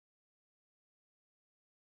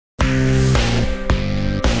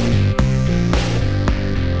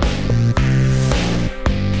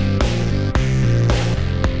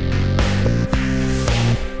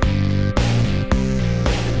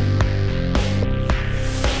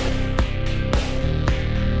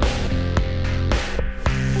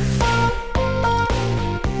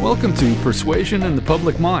Welcome to Persuasion in the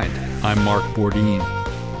Public Mind. I'm Mark Bourdin.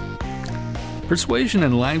 Persuasion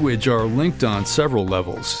and language are linked on several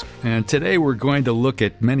levels, and today we're going to look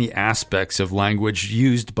at many aspects of language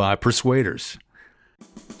used by persuaders.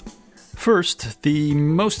 First, the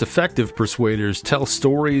most effective persuaders tell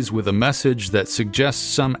stories with a message that suggests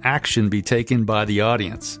some action be taken by the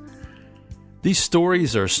audience. These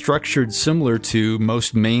stories are structured similar to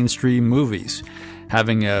most mainstream movies,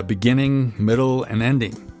 having a beginning, middle, and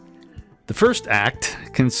ending. The first act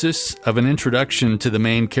consists of an introduction to the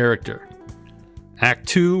main character. Act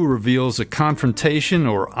 2 reveals a confrontation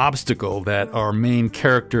or obstacle that our main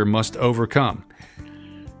character must overcome.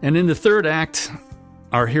 And in the third act,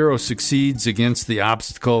 our hero succeeds against the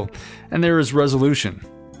obstacle, and there is resolution.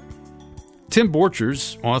 Tim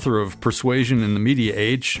Borchers, author of Persuasion in the Media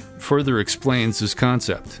Age, further explains this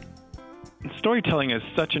concept. Storytelling is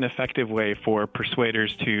such an effective way for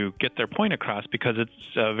persuaders to get their point across because it's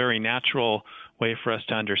a very natural way for us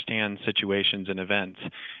to understand situations and events.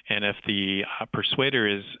 And if the persuader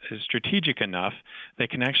is strategic enough, they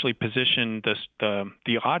can actually position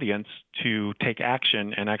the audience to take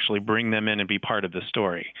action and actually bring them in and be part of the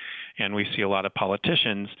story. And we see a lot of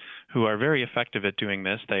politicians who are very effective at doing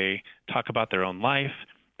this. They talk about their own life.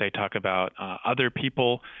 They talk about other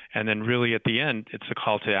people, and then really at the end, it's a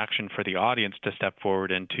call to action for the audience to step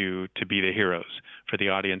forward and to be the heroes, for the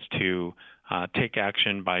audience to take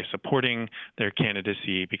action by supporting their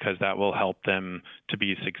candidacy because that will help them to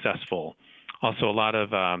be successful. Also, a lot of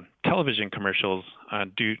television commercials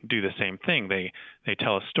do the same thing. They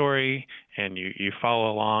tell a story, and you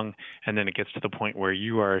follow along, and then it gets to the point where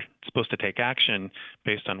you are supposed to take action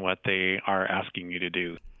based on what they are asking you to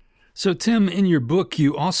do. So, Tim, in your book,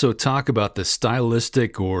 you also talk about the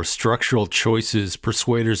stylistic or structural choices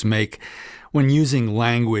persuaders make when using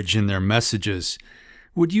language in their messages.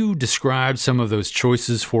 Would you describe some of those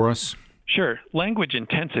choices for us? Sure. Language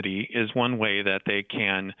intensity is one way that they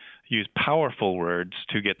can use powerful words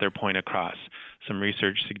to get their point across. Some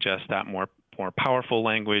research suggests that more powerful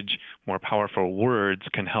language, more powerful words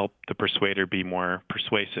can help the persuader be more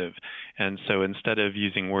persuasive. And so instead of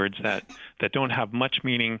using words that don't have much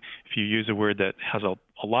meaning, if you use a word that has a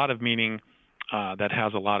lot of meaning, that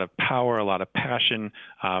has a lot of power, a lot of passion,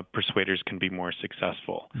 persuaders can be more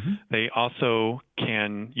successful. Mm-hmm. They also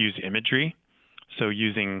can use imagery, so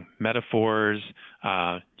using metaphors,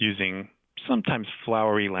 using sometimes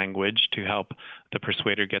flowery language to help the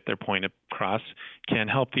persuader get their point across can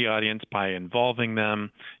help the audience by involving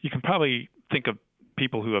them. You can probably think of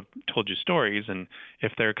people who have told you stories, and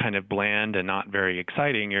if they're kind of bland and not very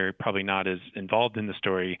exciting, you're probably not as involved in the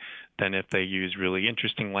story than if they use really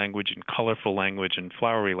interesting language and colorful language and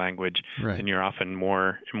flowery language, right. Then you're often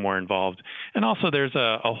more involved. And also there's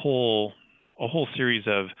a whole series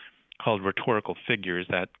of called rhetorical figures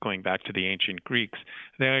that, going back to the ancient Greeks,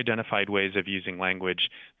 they identified ways of using language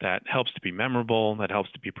that helps to be memorable, that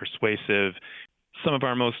helps to be persuasive. Some of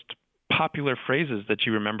our most popular phrases that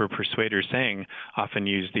you remember persuaders saying often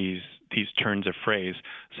use these turns of phrase,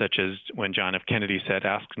 such as when John F. Kennedy said,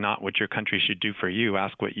 "Ask not what your country should do for you,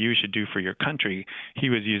 ask what you should do for your country." He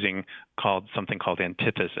was using something called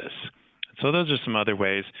antithesis. So those are some other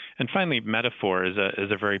ways. And finally, metaphor is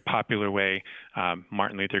a very popular way.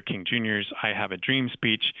 Martin Luther King Jr.'s "I Have a Dream"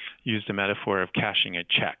 speech used a metaphor of cashing a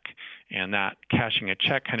check. And that cashing a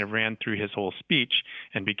check kind of ran through his whole speech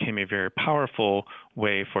and became a very powerful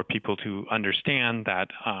way for people to understand that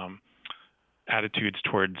attitudes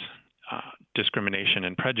towards discrimination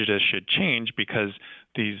and prejudice should change because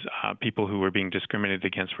these people who were being discriminated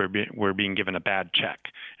against were being given a bad check,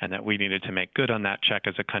 and that we needed to make good on that check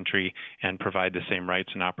as a country and provide the same rights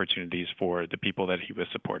and opportunities for the people that he was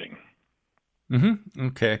supporting. Mm-hmm.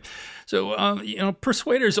 Okay. So,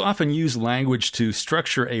 persuaders often use language to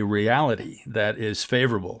structure a reality that is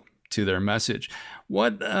favorable to their message.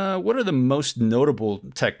 What are the most notable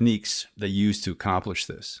techniques they use to accomplish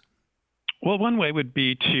this? Well, one way would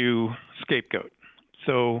be to scapegoat.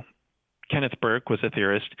 So Kenneth Burke was a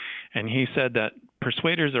theorist, and he said that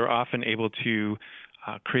persuaders are often able to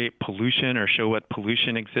create pollution or show what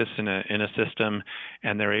pollution exists in a system,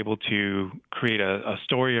 and they're able to create a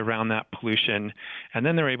story around that pollution, and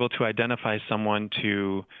then they're able to identify someone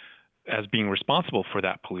as being responsible for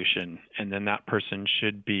that pollution, and then that person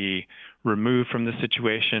should be removed from the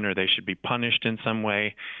situation or they should be punished in some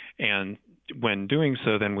way. And when doing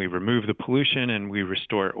so, then we remove the pollution and we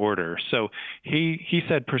restore order. So he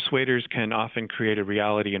said persuaders can often create a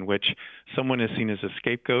reality in which someone is seen as a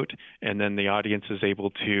scapegoat, and then the audience is able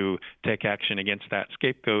to take action against that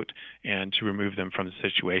scapegoat and to remove them from the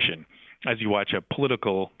situation. as you watch a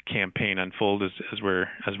political campaign unfold, as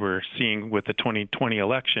we're seeing with the 2020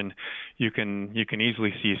 election, you can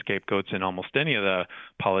easily see scapegoats in almost any of the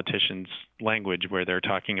politicians' language, where they're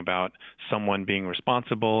talking about someone being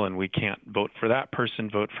responsible and we can't vote for that person,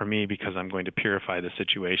 vote for me because I'm going to purify the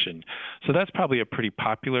situation. So that's probably a pretty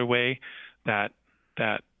popular way that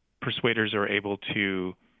persuaders are able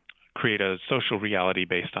to create a social reality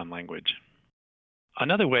based on language.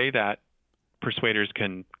 Another way that persuaders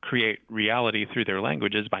can create reality through their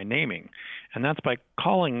language is by naming, and that's by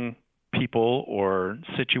calling people or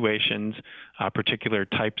situations particular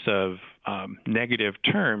types of negative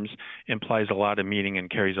terms. Implies a lot of meaning and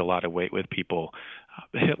carries a lot of weight with people.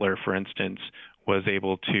 Hitler, for instance, was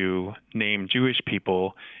able to name Jewish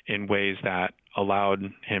people in ways that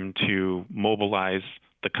allowed him to mobilize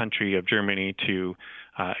the country of Germany to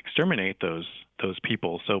exterminate those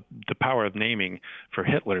people. So the power of naming for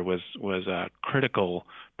Hitler was a critical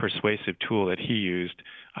persuasive tool that he used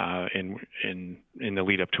in the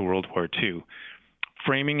lead up to World War II.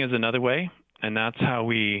 Framing is another way, and that's how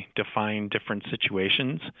we define different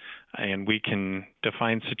situations. And we can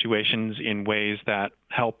define situations in ways that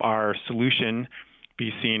help our solution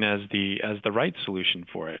be seen as the right solution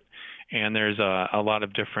for it. And there's a lot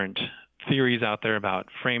of different theories out there about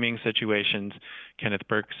framing situations. Kenneth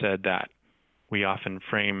Burke said that we often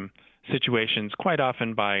frame situations quite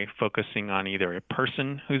often by focusing on either a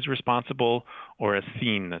person who's responsible or a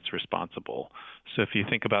scene that's responsible. So if you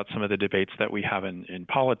think about some of the debates that we have in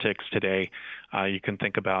politics today, you can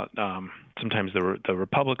think about sometimes the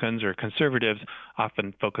Republicans or conservatives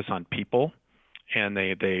often focus on people, and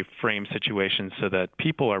they frame situations so that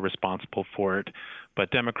people are responsible for it. But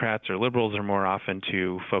Democrats or liberals are more often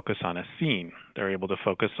to focus on a scene. They're able to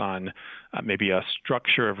focus on maybe a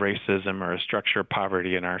structure of racism or a structure of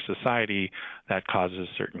poverty in our society that causes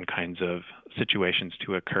certain kinds of situations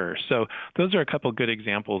to occur. So those are a couple good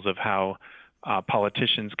examples of how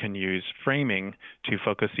politicians can use framing to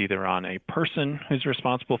focus either on a person who's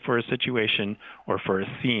responsible for a situation or for a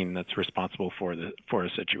scene that's responsible for a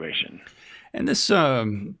situation. And this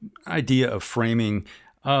idea of framing,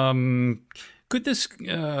 could this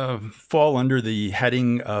fall under the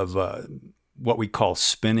heading of what we call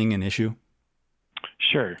spinning an issue?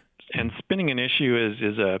 Sure. And spinning an issue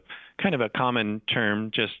is a kind of a common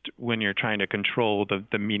term just when you're trying to control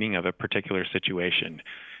the meaning of a particular situation.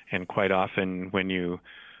 And quite often when you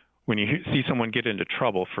see someone get into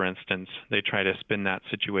trouble, for instance, they try to spin that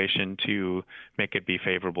situation to make it be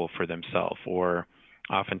favorable for themselves. Or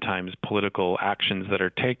oftentimes political actions that are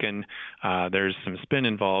taken, there's some spin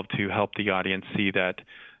involved to help the audience see that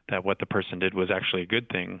what the person did was actually a good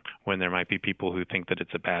thing, when there might be people who think that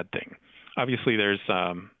it's a bad thing. Obviously, there's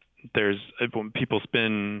people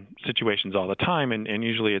spin situations all the time, and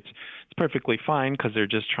usually it's perfectly fine because they're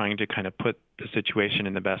just trying to kind of put the situation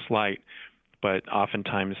in the best light. But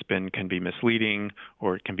oftentimes spin can be misleading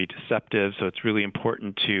or it can be deceptive. So it's really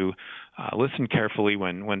important to listen carefully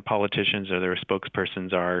when politicians or their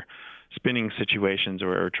spokespersons are spinning situations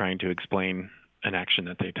or trying to explain an action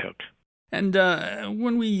that they took. And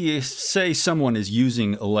when we say someone is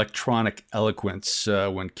using electronic eloquence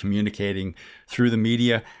when communicating through the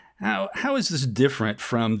media, how is this different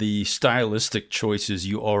from the stylistic choices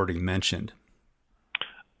you already mentioned?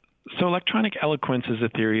 So electronic eloquence is a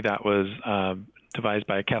theory that was devised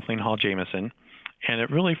by Kathleen Hall Jamieson, and it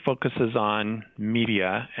really focuses on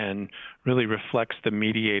media and really reflects the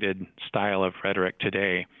mediated style of rhetoric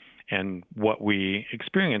today and what we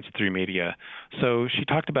experience through media. So she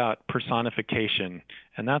talked about personification,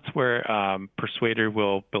 and that's where persuader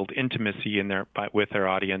will build intimacy with their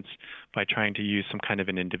audience by trying to use some kind of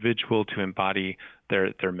an individual to embody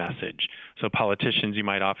their message. So politicians, you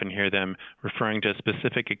might often hear them referring to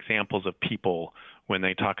specific examples of people when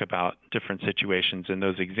they talk about different situations, and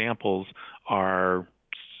those examples are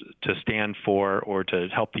to stand for or to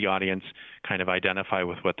help the audience kind of identify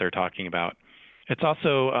with what they're talking about. It's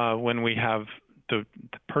also when we have the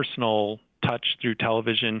personal touch through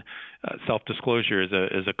television, self-disclosure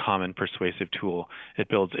is a common persuasive tool. It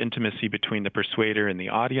builds intimacy between the persuader and the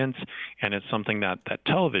audience, and it's something that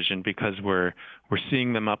television, because we're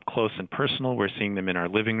seeing them up close and personal, we're seeing them in our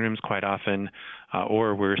living rooms quite often,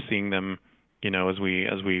 or we're seeing them, as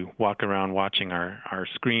we walk around watching our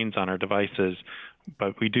screens on our devices.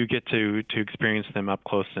 But we do get to experience them up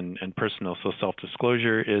close and personal. So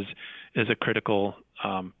self-disclosure is a critical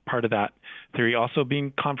part of that theory. Also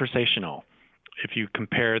being conversational. If you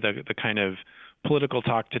compare the kind of political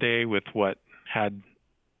talk today with what had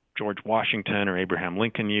George Washington or Abraham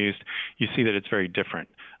Lincoln used, you see that it's very different.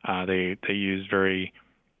 They use very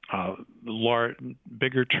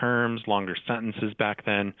bigger terms, longer sentences back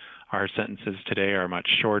then. Our sentences today are much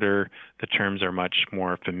shorter. The terms are much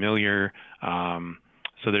more familiar.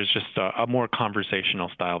 So there's just a more conversational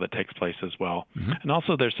style that takes place as well. Mm-hmm. And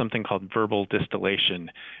also there's something called verbal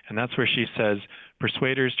distillation. And that's where she says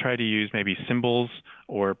persuaders try to use maybe symbols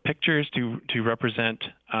or pictures to represent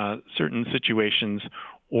certain situations,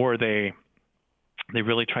 or they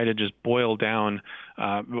really try to just boil down.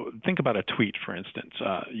 Think about a tweet, for instance.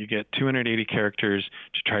 You get 280 characters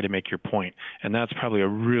to try to make your point. And that's probably a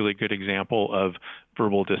really good example of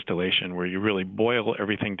verbal distillation, where you really boil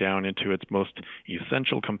everything down into its most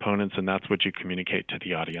essential components, and that's what you communicate to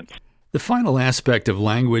the audience. The final aspect of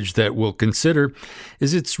language that we'll consider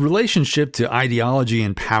is its relationship to ideology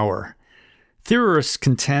and power. Theorists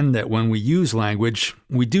contend that when we use language,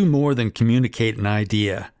 we do more than communicate an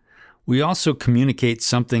idea. We also communicate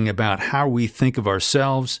something about how we think of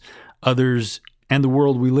ourselves, others, and the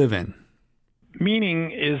world we live in.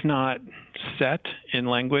 Meaning is not set in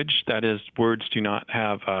language. That is, words do not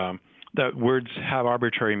have, words have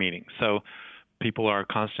arbitrary meanings. So people are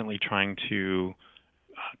constantly trying to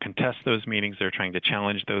contest those meanings. They're trying to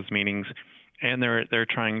challenge those meanings, and they're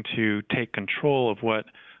trying to take control of what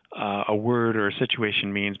a word or a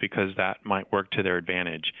situation means, because that might work to their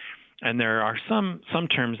advantage. And there are some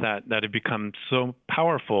terms that have become so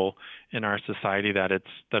powerful in our society that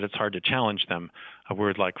it's hard to challenge them. A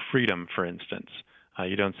word like freedom, for instance.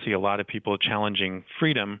 You don't see a lot of people challenging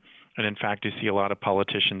freedom, and in fact, you see a lot of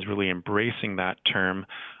politicians really embracing that term.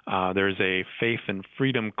 There's a Faith and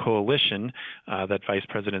Freedom Coalition that Vice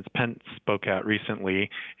President Pence spoke at recently,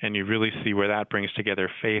 and you really see where that brings together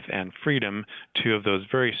faith and freedom, two of those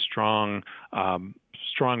very strong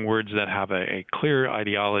words that have a clear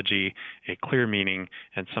ideology, a clear meaning,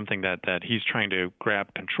 and something that he's trying to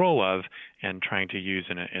grab control of and trying to use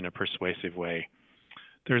in a persuasive way.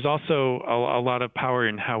 There's also a lot of power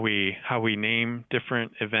in how we name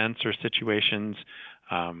different events or situations.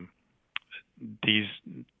 These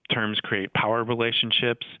terms create power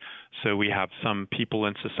relationships. So we have some people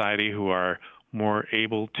in society who are more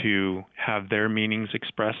able to have their meanings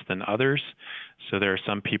expressed than others. So there are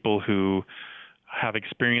some people who have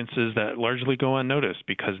experiences that largely go unnoticed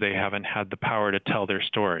because they haven't had the power to tell their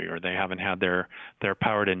story, or they haven't had their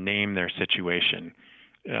power to name their situation.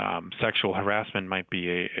 Sexual harassment might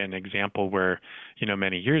be an example where,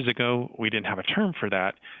 many years ago we didn't have a term for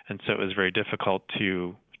that, and so it was very difficult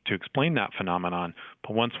to explain that phenomenon.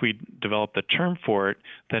 But once we develop the term for it,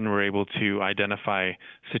 then we're able to identify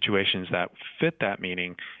situations that fit that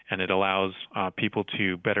meaning, and it allows people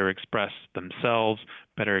to better express themselves,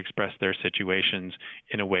 better express their situations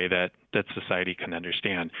in a way that society can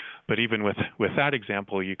understand. But even with that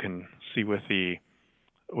example, you can see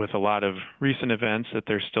with a lot of recent events that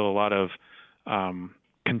there's still a lot of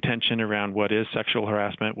contention around what is sexual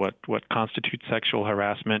harassment, what constitutes sexual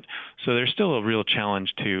harassment. So there's still a real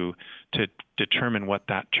challenge to determine what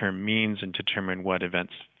that term means and determine what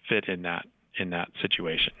events fit in that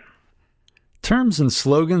situation. Terms and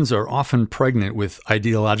slogans are often pregnant with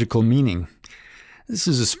ideological meaning. This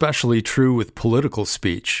is especially true with political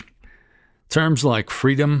speech. Terms like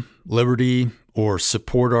freedom, liberty, or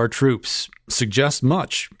support our troops suggest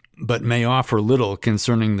much, but may offer little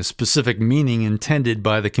concerning the specific meaning intended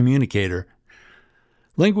by the communicator.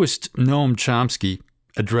 Linguist Noam Chomsky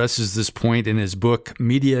addresses this point in his book,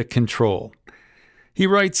 Media Control. He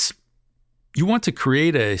writes, "You want to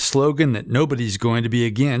create a slogan that nobody's going to be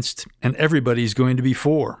against and everybody's going to be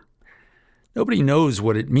for. Nobody knows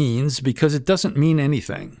what it means because it doesn't mean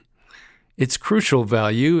anything. Its crucial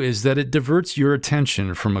value is that it diverts your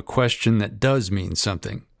attention from a question that does mean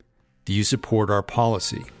something. Do you support our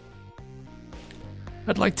policy?"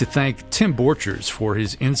 I'd like to thank Tim Borchers for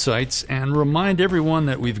his insights and remind everyone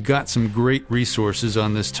that we've got some great resources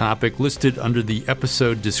on this topic listed under the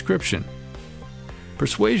episode description.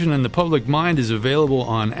 Persuasion in the Public Mind is available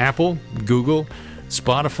on Apple, Google,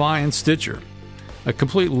 Spotify, and Stitcher. A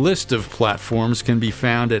complete list of platforms can be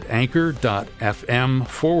found at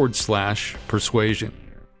anchor.fm/persuasion.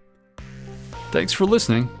 Thanks for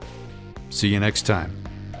listening. See you next time.